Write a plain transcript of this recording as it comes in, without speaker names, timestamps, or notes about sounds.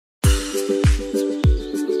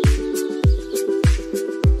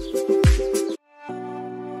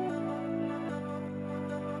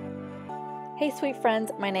sweet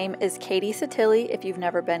friends, my name is Katie Sottile if you've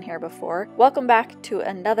never been here before. Welcome back to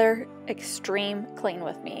another extreme clean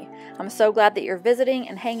with me. I'm so glad that you're visiting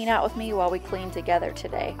and hanging out with me while we clean together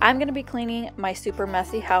today. I'm going to be cleaning my super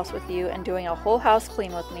messy house with you and doing a whole house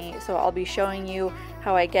clean with me, so I'll be showing you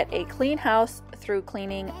how I get a clean house through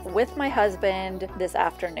cleaning with my husband this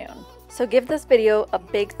afternoon. So give this video a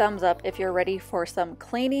big thumbs up if you're ready for some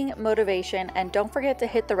cleaning motivation, and don't forget to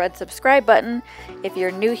hit the red subscribe button. If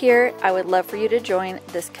you're new here, I would love for you to join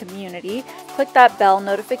this community. Click that bell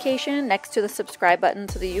notification next to the subscribe button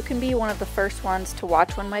so that you can be one of the first ones to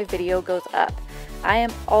watch when my video goes up. I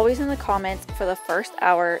am always in the comments for the first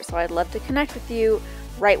hour, so I'd love to connect with you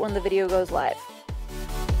right when the video goes live.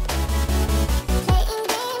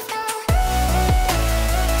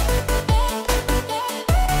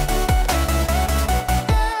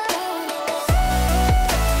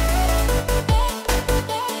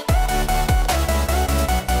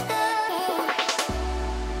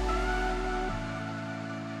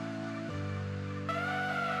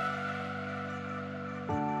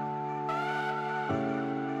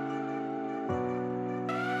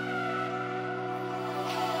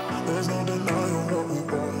 There's no denying what we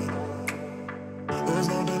want. There's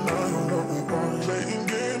no denying what we want. Playing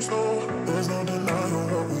games, no. There's no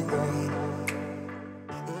denying what we want.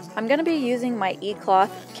 I'm going to be using my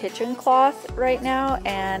E-Cloth kitchen cloth right now,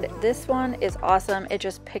 and this one is awesome. It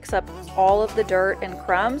just picks up all of the dirt and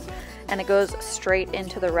crumbs and it goes straight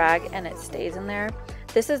into the rag and it stays in there.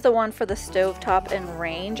 This is the one for the stovetop and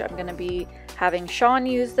range. I'm going to be having Sean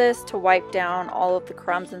use this to wipe down all of the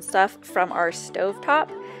crumbs and stuff from our stovetop.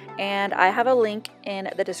 And I have a link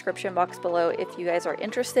in the description box below if you guys are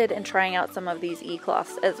interested in trying out some of these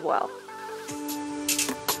e-cloths as well.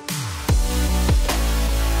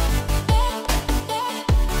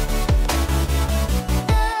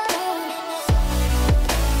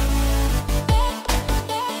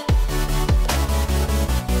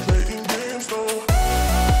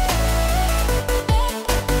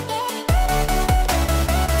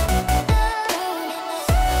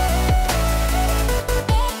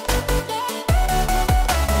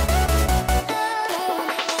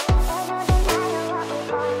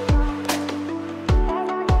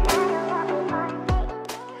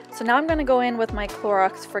 So now I'm going to go in with my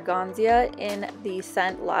Clorox Fragranza in the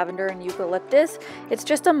scent lavender and eucalyptus. It's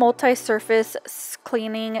just a multi-surface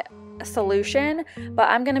cleaning solution, but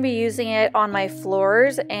I'm going to be using it on my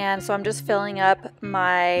floors, and so I'm just filling up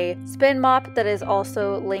my spin mop that is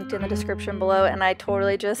also linked in the description below, and I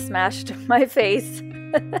totally just smashed my face.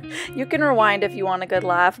 You can rewind if you want a good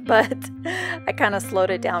laugh, but I kind of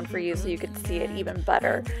slowed it down for you so you could see it even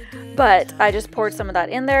better. But I just poured some of that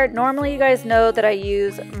in there. Normally you guys know that I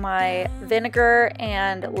use my vinegar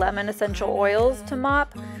and lemon essential oils to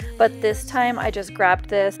mop, but this time I just grabbed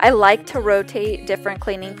this. I like to rotate different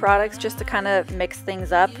cleaning products just to kind of mix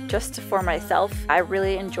things up just for myself. I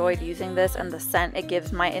really enjoyed using this and the scent it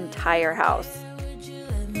gives my entire house.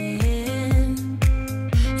 You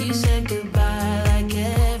said goodbye like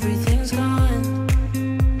everything's gone.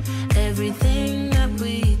 Everything that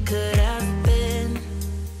we could have been.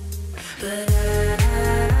 But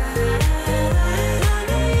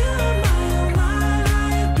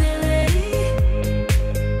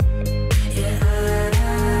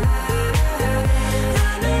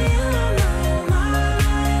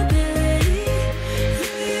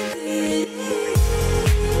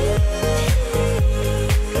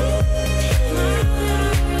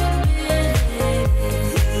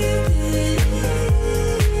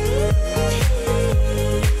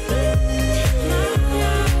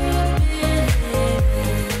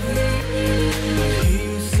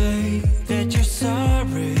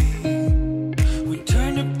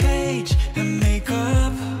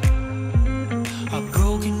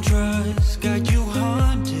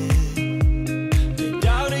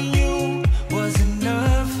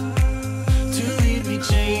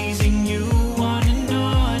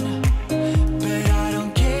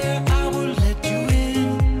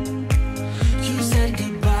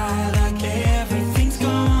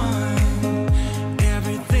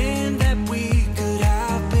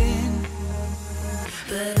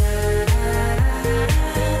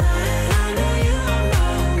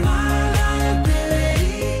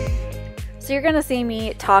So you're going to see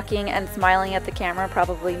me talking and smiling at the camera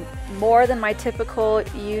probably more than my typical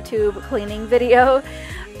YouTube cleaning video,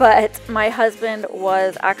 but my husband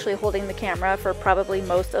was actually holding the camera for probably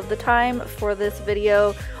most of the time for this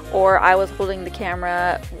video, or I was holding the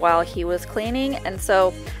camera while he was cleaning. And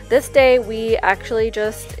so this day we actually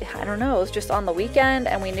just, I don't know, it was just on the weekend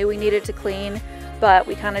and we knew we needed to clean, but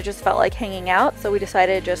we kind of just felt like hanging out, so we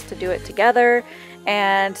decided just to do it together.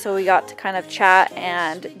 And so we got to kind of chat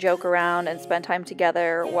and joke around and spend time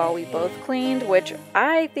together while we both cleaned, which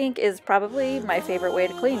I think is probably my favorite way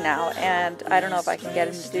to clean now. And I don't know if I can get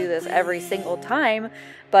him to do this every single time,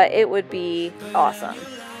 but it would be awesome.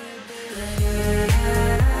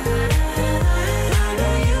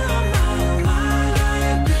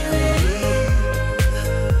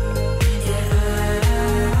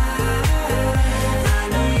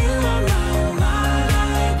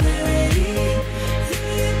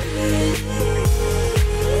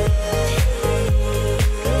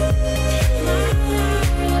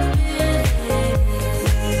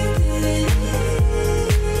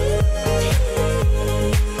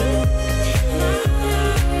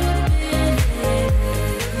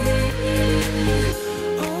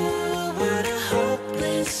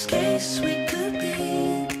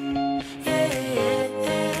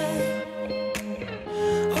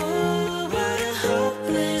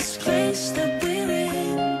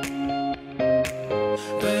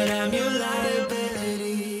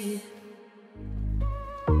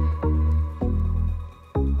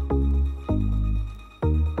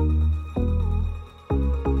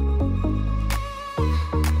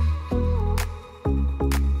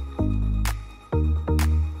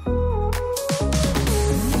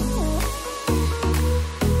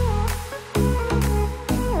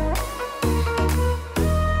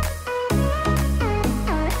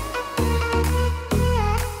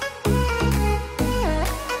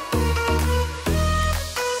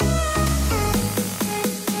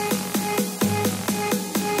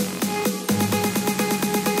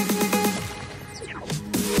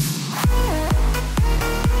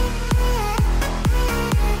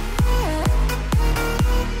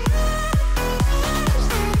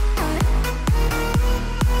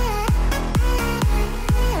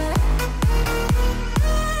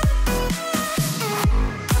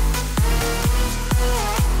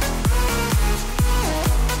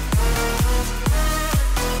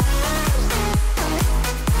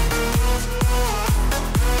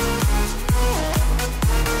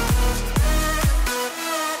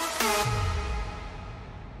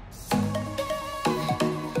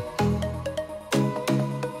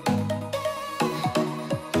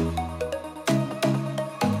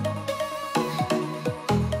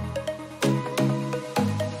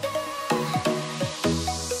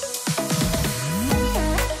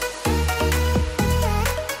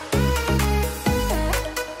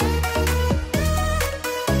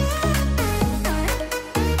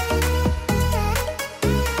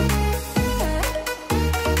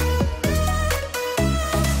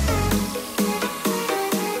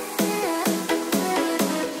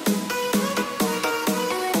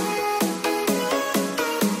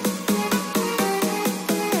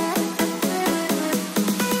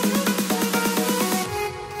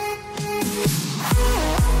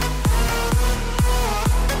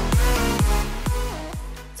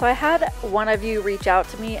 So I had one of you reach out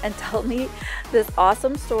to me and tell me this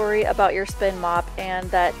awesome story about your spin mop, and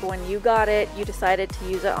that when you got it, you decided to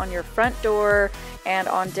use it on your front door and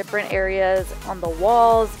on different areas on the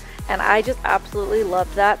walls. And I just absolutely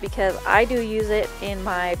loved that, because I do use it in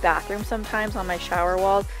my bathroom sometimes on my shower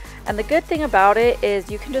walls. And the good thing about it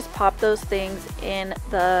is you can just pop those things in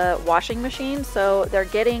the washing machine, so they're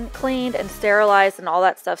getting cleaned and sterilized and all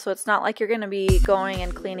that stuff. So it's not like you're going to be going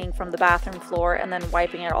and cleaning from the bathroom floor and then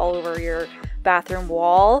wiping it all over your bathroom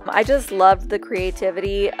wall. I just loved the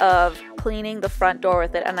creativity of cleaning the front door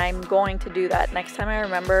with it, and I'm going to do that. Next time I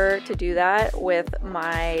remember to do that with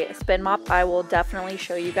my spin mop, I will definitely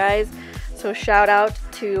show you guys. So shout out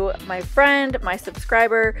to my friend, my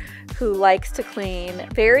subscriber, who likes to clean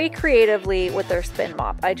very creatively with their spin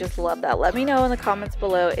mop. I just love that. Let me know in the comments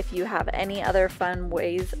below if you have any other fun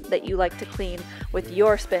ways that you like to clean with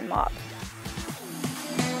your spin mop.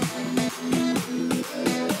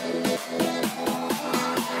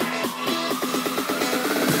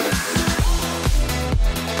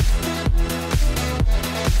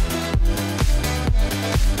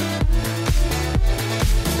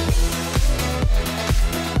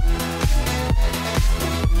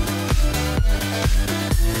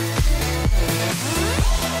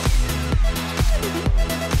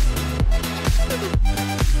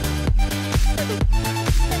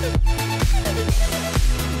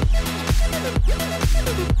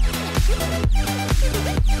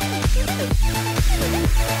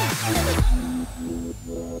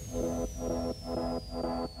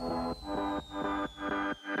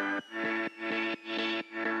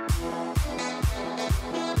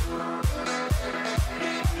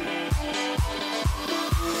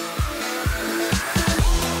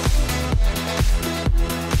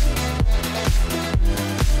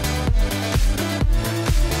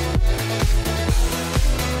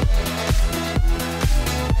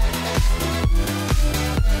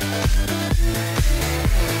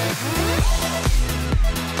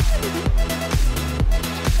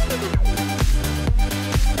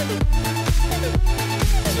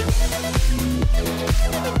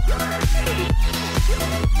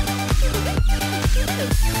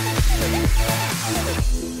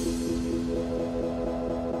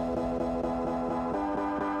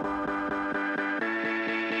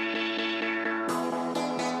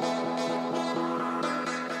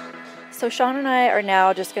 So Sean and I are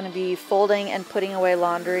now just going to be folding and putting away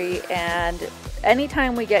laundry, and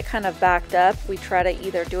anytime we get kind of backed up, we try to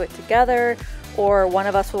either do it together or one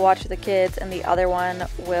of us will watch the kids and the other one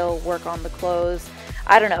will work on the clothes.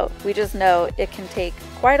 I don't know, we just know it can take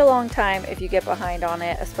quite a long time if you get behind on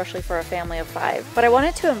it, especially for a family of 5. But I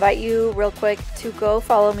wanted to invite you real quick to go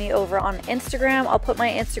follow me over on Instagram. I'll put my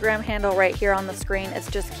Instagram handle right here on the screen.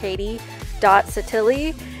 It's just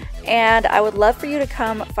katie.sottile. And I would love for you to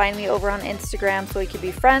come find me over on Instagram so we could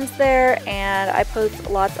be friends there. And I post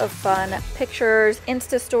lots of fun pictures,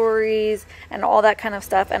 Insta stories, and all that kind of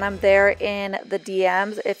stuff. And I'm there in the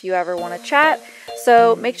DMs if you ever want to chat.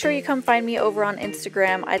 So make sure you come find me over on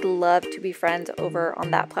Instagram. I'd love to be friends over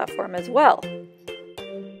on that platform as well.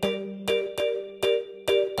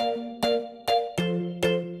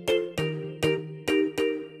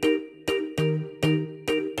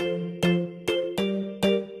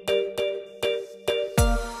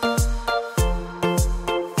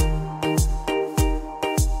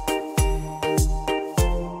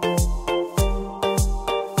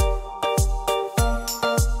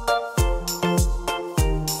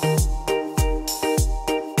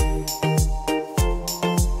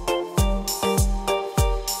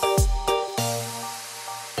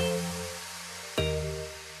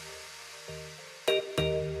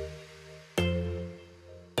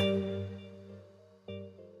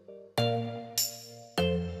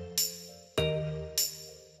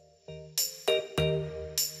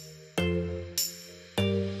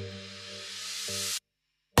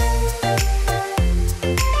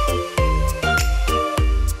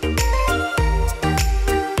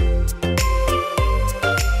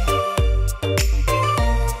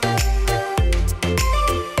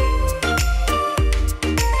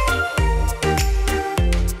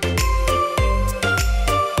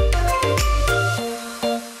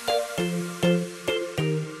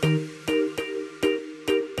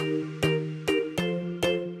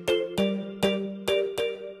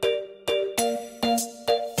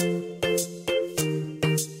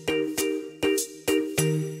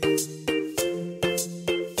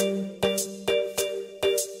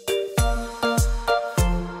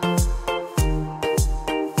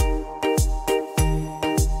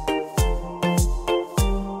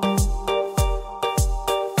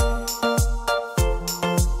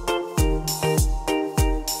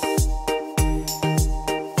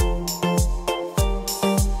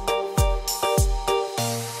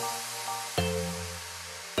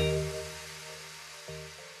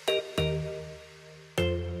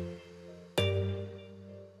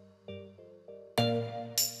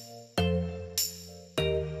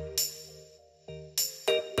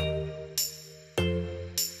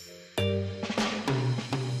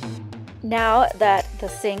 Now that the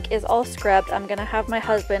sink is all scrubbed, I'm gonna have my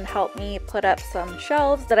husband help me put up some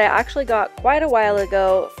shelves that I actually got quite a while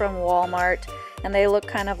ago from Walmart, and they look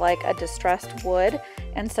kind of like a distressed wood,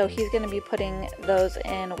 and so he's gonna be putting those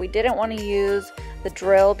in. We didn't want to use the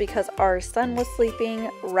drill because our son was sleeping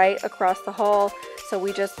right across the hall, so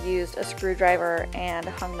we just used a screwdriver and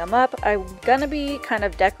hung them up. I'm gonna be kind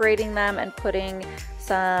of decorating them and putting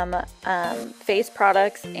some face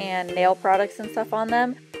products and nail products and stuff on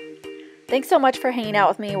them. Thanks so much for hanging out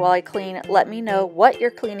with me while I clean. Let me know what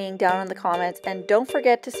you're cleaning down in the comments, and don't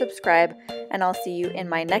forget to subscribe, and I'll see you in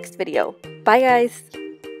my next video. Bye guys!